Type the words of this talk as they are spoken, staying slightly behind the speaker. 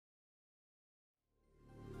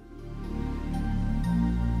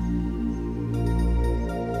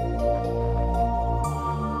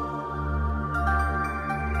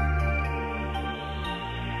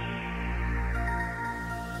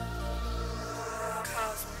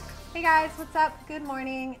Hey guys, what's up? Good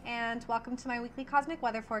morning and welcome to my weekly cosmic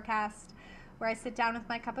weather forecast where I sit down with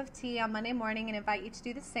my cup of tea on Monday morning and invite you to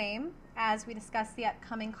do the same as we discuss the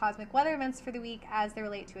upcoming cosmic weather events for the week as they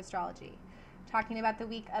relate to astrology. Talking about the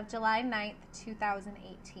week of July 9th,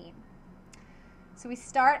 2018. So we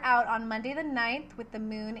start out on Monday the 9th with the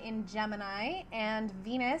moon in Gemini, and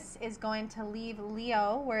Venus is going to leave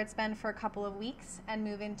Leo where it's been for a couple of weeks and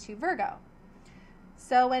move into Virgo.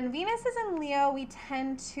 So when Venus is in Leo, we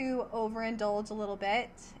tend to overindulge a little bit.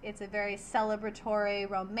 It's a very celebratory,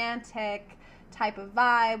 romantic type of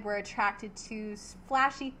vibe. We're attracted to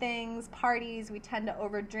flashy things, parties. We tend to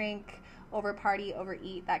overdrink, overparty,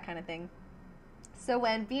 overeat, that kind of thing. So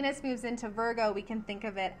when Venus moves into Virgo, we can think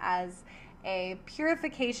of it as a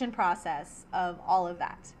purification process of all of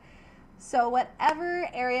that. So whatever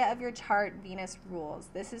area of your chart Venus rules,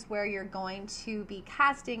 this is where you're going to be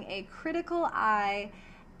casting a critical eye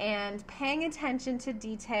and paying attention to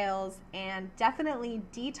details and definitely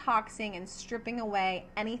detoxing and stripping away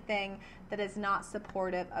anything that is not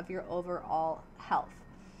supportive of your overall health.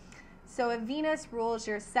 So if Venus rules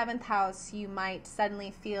your 7th house, you might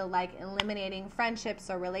suddenly feel like eliminating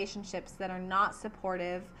friendships or relationships that are not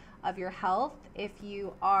supportive of your health. If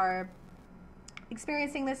you are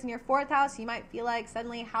experiencing this in your 4th house, you might feel like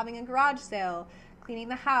suddenly having a garage sale, cleaning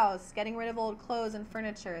the house, getting rid of old clothes and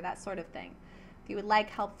furniture, that sort of thing. If you would like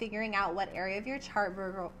help figuring out what area of your chart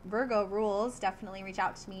Virgo rules, definitely reach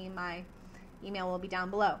out to me. My email will be down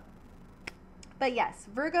below. But yes,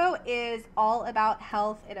 Virgo is all about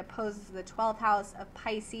health. It opposes the 12th house of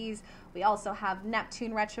Pisces. We also have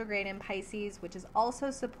Neptune retrograde in Pisces, which is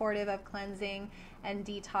also supportive of cleansing and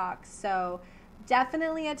detox. So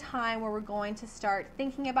definitely a time where we're going to start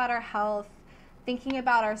thinking about our health, thinking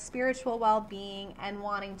about our spiritual well-being, and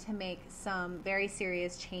wanting to make some very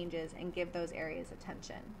serious changes and give those areas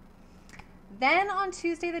attention. Then on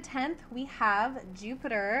Tuesday the 10th, we have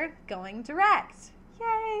Jupiter going direct. Yay,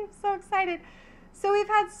 I'm so excited. So we've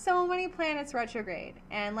had so many planets retrograde,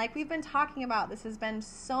 and like we've been talking about, this has been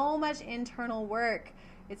so much internal work.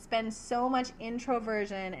 It's been so much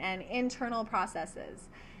introversion and internal processes.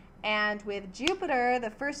 And with Jupiter,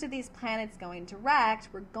 the first of these planets going direct,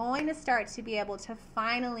 we're going to start to be able to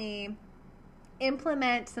finally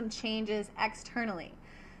implement some changes externally.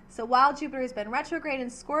 So while Jupiter has been retrograde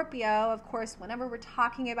in Scorpio, of course, whenever we're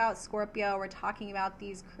talking about Scorpio, we're talking about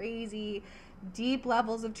these crazy, deep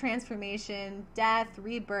levels of transformation, death,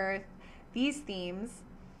 rebirth, these themes.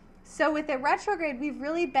 So with it retrograde, we've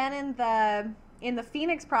really been in the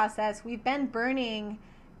Phoenix process. We've been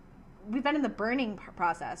in the burning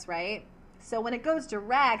process, right? So when it goes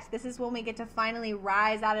direct, this is when we get to finally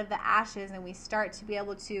rise out of the ashes and we start to be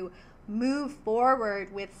able to move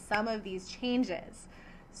forward with some of these changes.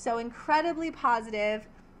 So incredibly positive.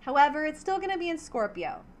 However, it's still going to be in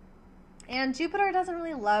Scorpio. And Jupiter doesn't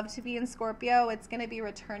really love to be in Scorpio. It's going to be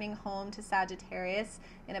returning home to Sagittarius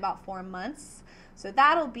in about 4 months. So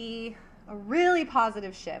that'll be a really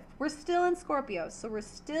positive shift. We're still in Scorpio, so we're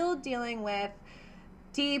still dealing with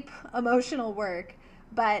deep emotional work,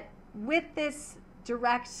 but with this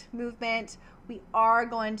direct movement, we are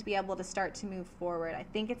going to be able to start to move forward. I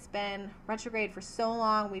think it's been retrograde for so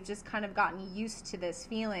long, we've just kind of gotten used to this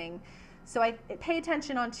feeling. So I pay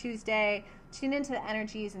attention on Tuesday, tune into the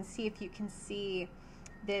energies and see if you can see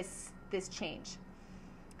this change.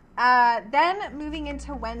 Then moving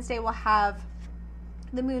into Wednesday, we'll have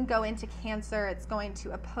the moon go into Cancer. It's going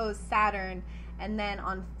to oppose Saturn. And then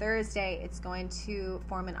on Thursday, it's going to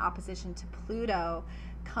form an opposition to Pluto,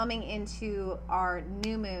 coming into our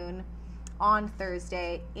new moon on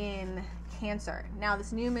Thursday in Cancer. Now,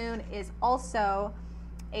 this new moon is also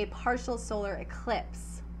a partial solar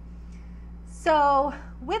eclipse. So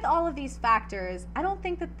with all of these factors, I don't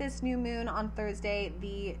think that this new moon on Thursday,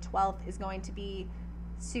 the 12th, is going to be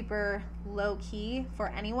super low-key for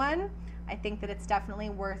anyone. I think that it's definitely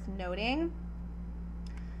worth noting.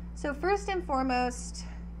 So first and foremost,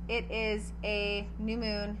 it is a new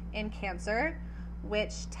moon in Cancer,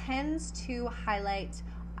 which tends to highlight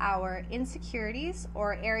our insecurities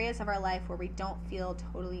or areas of our life where we don't feel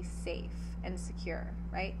totally safe and secure,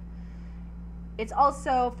 right? It's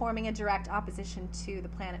also forming a direct opposition to the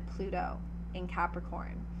planet Pluto in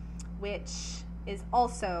Capricorn, which is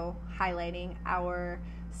also highlighting our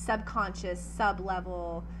subconscious,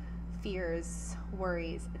 sub-level fears,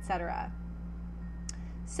 worries, etc.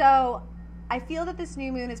 So I feel that this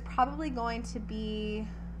new moon is probably going to be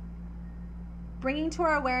bringing to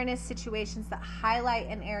our awareness situations that highlight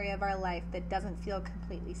an area of our life that doesn't feel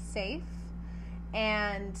completely safe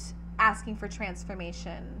and asking for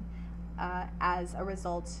transformation as a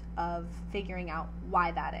result of figuring out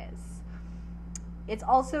why that is. It's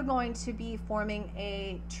also going to be forming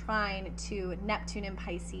a trine to Neptune in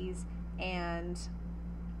Pisces and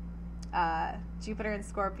Jupiter in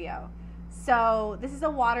Scorpio. So this is a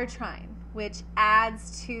water trine, which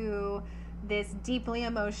adds to this deeply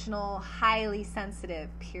emotional, highly sensitive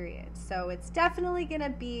period. So it's definitely going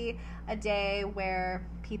to be a day where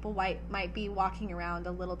people might be walking around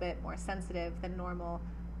a little bit more sensitive than normal,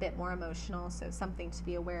 a bit more emotional, so something to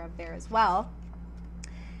be aware of there as well.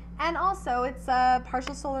 And also, it's a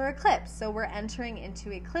partial solar eclipse, so we're entering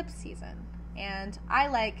into eclipse season. And I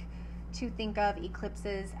like to think of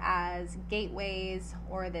eclipses as gateways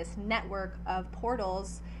or this network of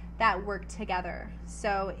portals that work together.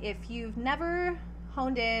 So if you've never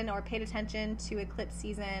honed in or paid attention to eclipse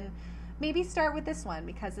season, maybe start with this one,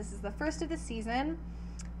 because this is the first of the season,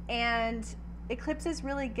 and eclipses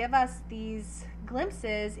really give us these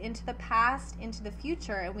glimpses into the past, into the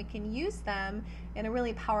future, and we can use them in a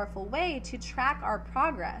really powerful way to track our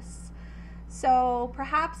progress. So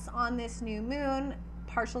perhaps on this new moon,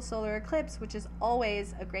 partial solar eclipse, which is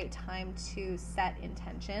always a great time to set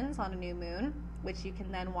intentions on a new moon, which you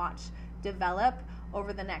can then watch develop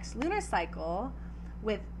over the next lunar cycle.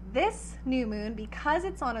 With this new moon, because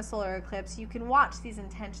it's on a solar eclipse, you can watch these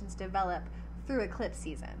intentions develop through eclipse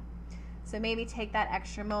season. So maybe take that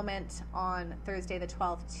extra moment on Thursday the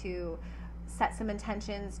 12th to set some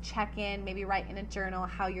intentions, check in, maybe write in a journal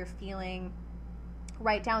how you're feeling,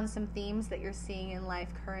 write down some themes that you're seeing in life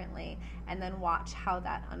currently, and then watch how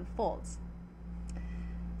that unfolds.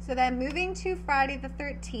 So then moving to Friday the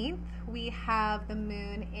 13th, we have the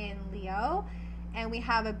moon in Leo, and we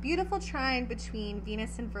have a beautiful trine between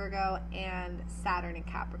Venus in Virgo and Saturn in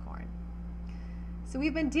Capricorn. So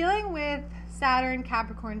we've been dealing with Saturn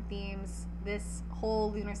Capricorn themes this whole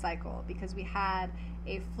lunar cycle, because we had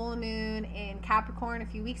a full moon in Capricorn a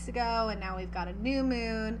few weeks ago, and now we've got a new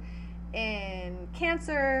moon in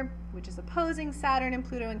Cancer, which is opposing Saturn and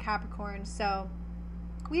Pluto in Capricorn. So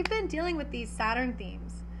we've been dealing with these Saturn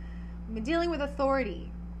themes. We've been dealing with authority.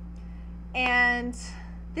 And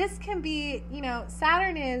this can be,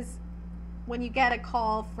 Saturn is when you get a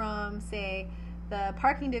call from, say, the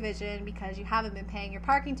parking division because you haven't been paying your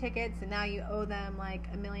parking tickets and now you owe them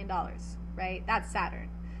like $1 million, right? That's Saturn.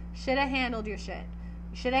 Should have handled your shit.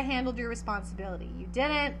 You should have handled your responsibility. You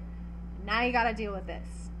didn't. Now you got to deal with this.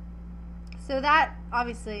 So that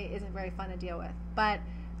obviously isn't very fun to deal with. But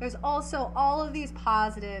there's also all of these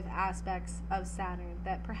positive aspects of Saturn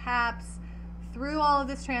that perhaps through all of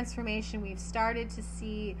this transformation we've started to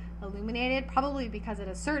see illuminated, probably because at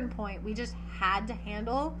a certain point we just had to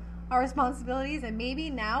handle our responsibilities, and maybe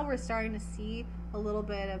now we're starting to see a little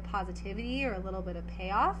bit of positivity or a little bit of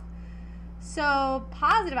payoff. So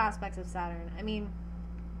positive aspects of Saturn,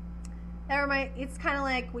 it's kind of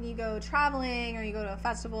like when you go traveling or you go to a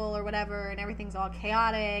festival or whatever and everything's all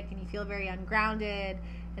chaotic and you feel very ungrounded,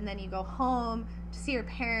 and then you go home to see your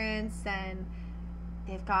parents and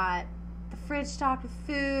they've got the fridge stocked with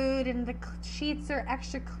food and the sheets are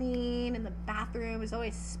extra clean and the bathroom is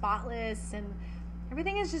always spotless and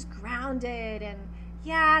everything is just grounded, and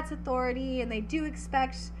yeah, it's authority and they do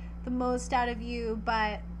expect the most out of you,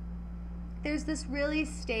 but there's this really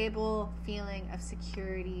stable feeling of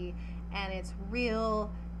security, and it's real,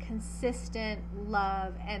 consistent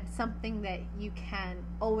love and something that you can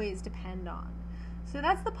always depend on. So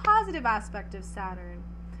that's the positive aspect of Saturn.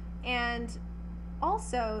 And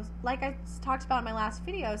also, like I talked about in my last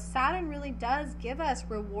video, Saturn really does give us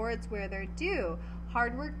rewards where they're due.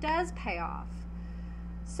 Hard work does pay off.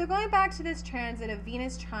 So going back to this transit of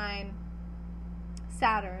Venus trine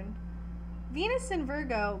Saturn, Venus in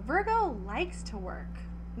Virgo, Virgo likes to work.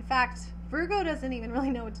 In fact, Virgo doesn't even really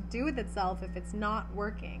know what to do with itself if it's not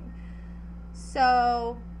working.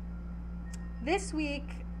 So this week,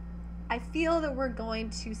 I feel that we're going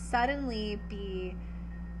to suddenly be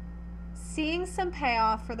seeing some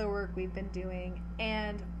payoff for the work we've been doing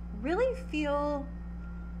and really feel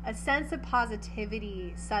a sense of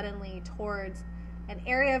positivity suddenly towards an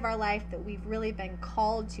area of our life that we've really been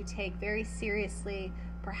called to take very seriously.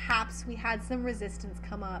 Perhaps we had some resistance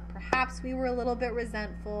come up. Perhaps we were a little bit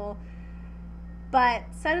resentful. But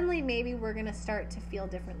suddenly maybe we're going to start to feel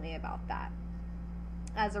differently about that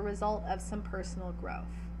as a result of some personal growth.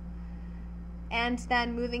 And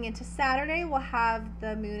then moving into Saturday, we'll have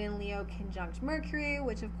the moon in Leo conjunct Mercury,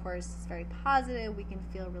 which of course is very positive. We can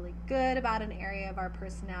feel really good about an area of our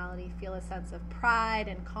personality, feel a sense of pride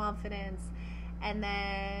and confidence. And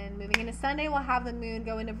then moving into Sunday, we'll have the moon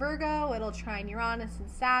go into Virgo. It'll trine Uranus and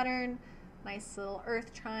Saturn. Nice little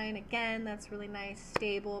earth trine. Again, that's really nice,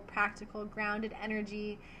 stable, practical, grounded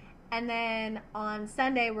energy. And then on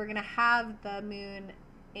Sunday, we're going to have the moon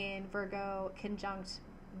in Virgo conjunct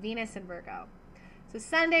Venus in Virgo. So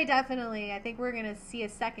Sunday, definitely, I think we're going to see a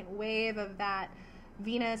second wave of that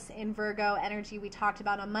Venus in Virgo energy we talked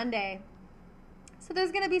about on Monday. So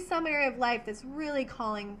there's going to be some area of life that's really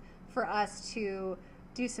calling for us to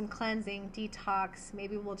do some cleansing, detox.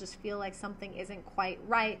 Maybe we'll just feel like something isn't quite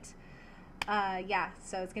right.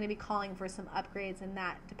 So it's going to be calling for some upgrades in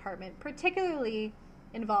that department, particularly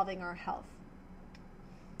involving our health.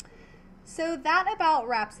 So that about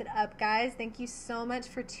wraps it up, guys. Thank you so much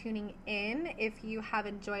for tuning in. If you have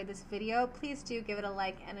enjoyed this video, please do give it a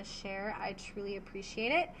like and a share. I truly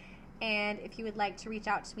appreciate it. And if you would like to reach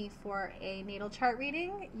out to me for a natal chart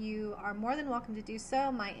reading, you are more than welcome to do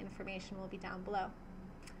so. My information will be down below.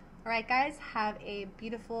 All right, guys, have a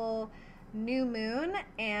beautiful new moon,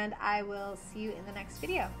 and I will see you in the next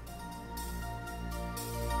video.